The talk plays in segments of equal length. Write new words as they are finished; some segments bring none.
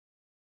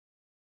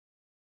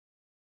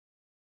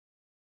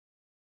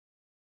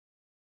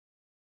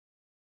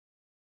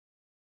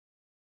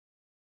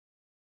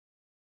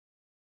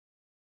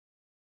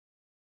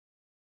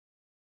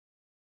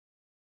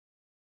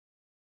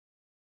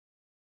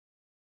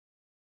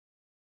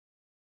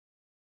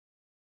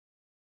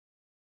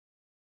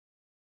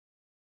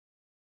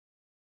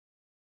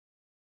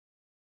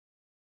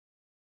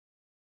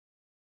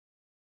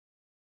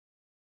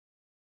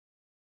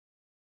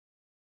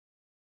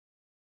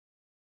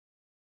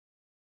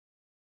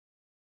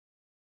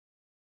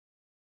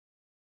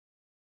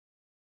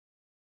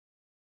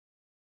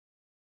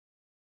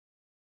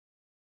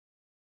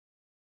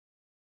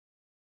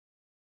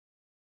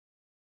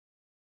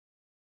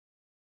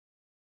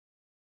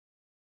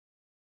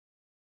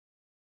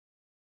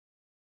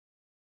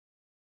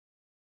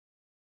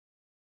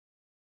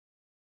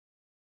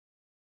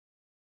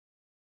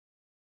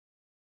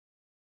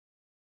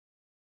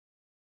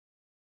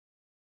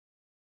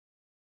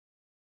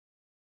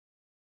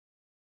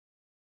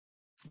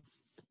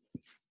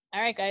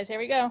All right, guys, here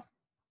we go.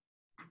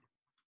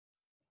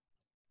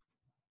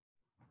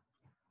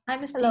 Hi,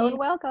 Miss Hello P. and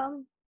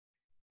welcome.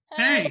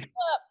 Hi, Hey. what's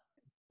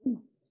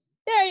up?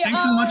 There you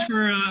Thanks so are.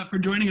 much for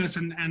joining us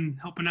and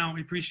helping out.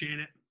 We appreciate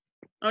it.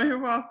 Oh, you're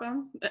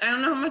welcome. I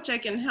don't know how much I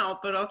can help,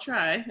 but I'll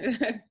try.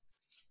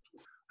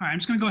 All right, I'm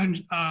just gonna go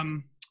ahead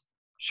and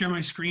share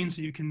my screen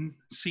so you can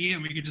see it,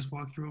 and we can just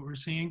walk through what we're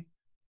seeing.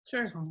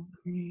 Sure. So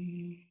let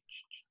me.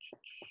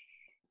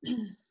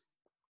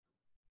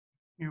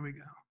 Here we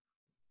go.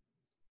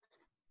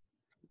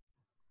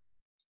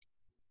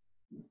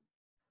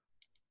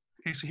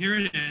 Okay, so here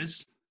it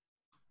is.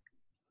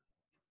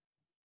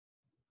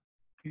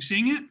 You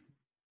seeing it?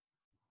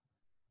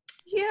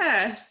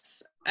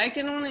 Yes, I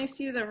can only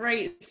see the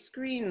right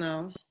screen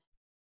though.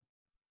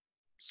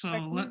 So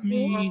Can you let zoom?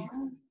 me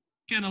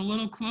get a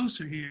little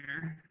closer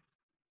here.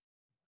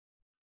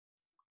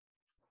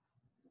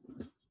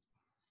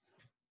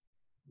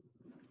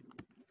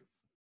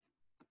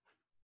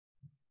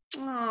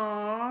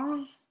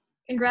 Aww.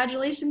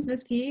 Congratulations,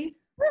 Miss P.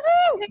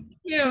 Woohoo! Thank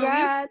you.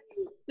 Congrats.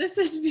 This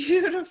is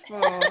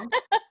beautiful.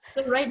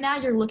 So right now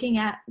you're looking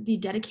at the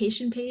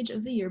dedication page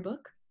of the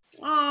yearbook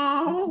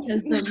Oh.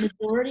 because the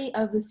majority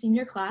of the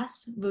senior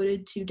class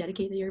voted to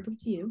dedicate the yearbook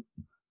to you.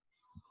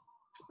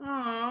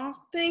 Oh,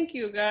 thank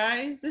you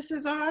guys. This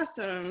is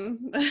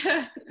awesome.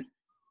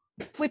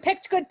 We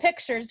picked good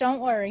pictures,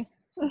 don't worry.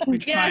 We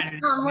Yes,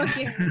 tried. I'm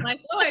looking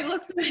like, oh, I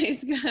look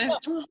nice.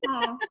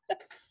 Aw.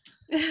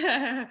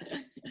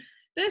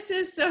 This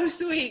is so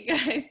sweet,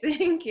 guys.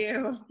 Thank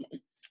you.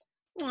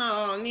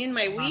 Oh, me and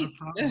my Not a week.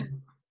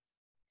 problem.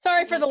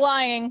 Sorry for the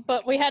lying,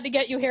 but we had to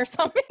get you here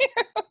somehow.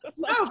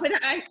 So, No, but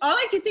all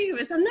I could think of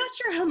is I'm not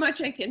sure how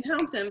much I can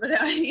help them, but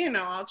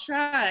I'll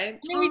try. I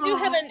mean, we do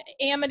have Aw. an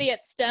Amity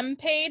at STEM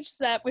page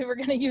that we were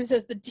going to use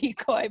as the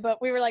decoy,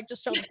 but we were like,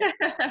 just show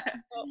the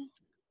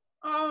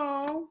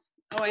Oh,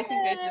 I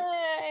think I did.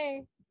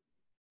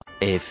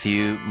 Yay! A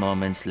few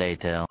moments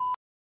later.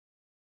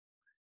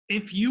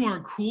 If you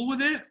are cool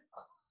with it,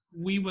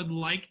 we would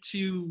like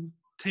to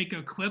take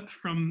a clip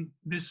from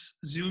this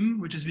Zoom,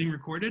 which is being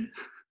recorded,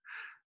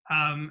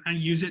 and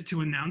use it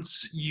to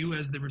announce you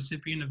as the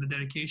recipient of the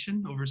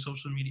dedication over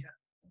social media.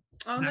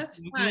 Oh, Is that that's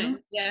cool with you? fun.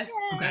 Yes.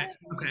 Okay, that's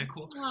okay,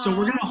 cool. Aw. So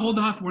we're gonna hold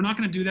off. We're not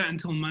gonna do that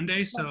until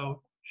Monday,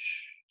 so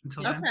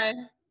until then. Okay.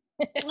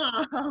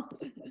 Oh,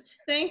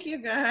 thank you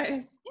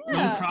guys. No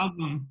Yeah.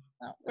 problem.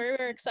 Oh, we're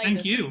excited.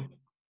 Thank you.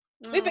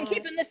 We've been Aw.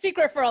 keeping this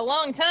secret for a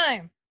long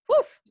time.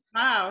 Woof.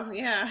 Wow,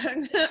 yeah.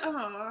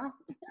 Aw.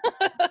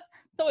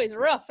 It's always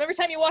rough. Every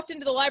time you walked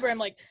into the library, I'm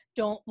like,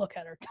 don't look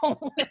at her. Don't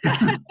look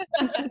at her.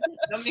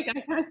 Don't make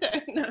eye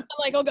contact. No. I'm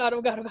like, oh God,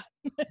 oh God, oh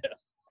God.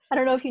 I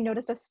don't know if you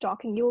noticed us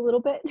stalking you a little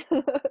bit.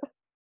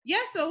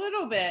 Yes, a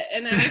little bit.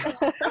 And I was like,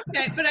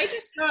 okay, but I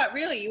just thought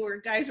really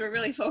you guys were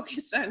really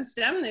focused on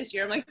STEM this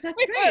year. I'm like, that's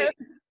We great.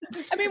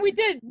 were. I mean, we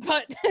did,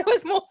 but it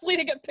was mostly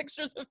to get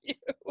pictures of you.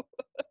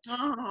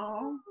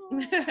 Oh,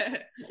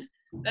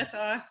 that's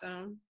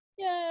awesome.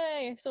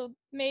 Yay. So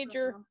made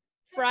your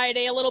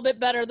Friday a little bit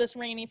better this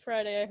rainy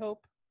Friday, I hope.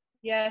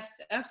 Yes,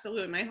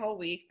 absolutely. My whole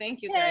week.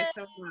 Thank you guys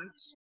so much.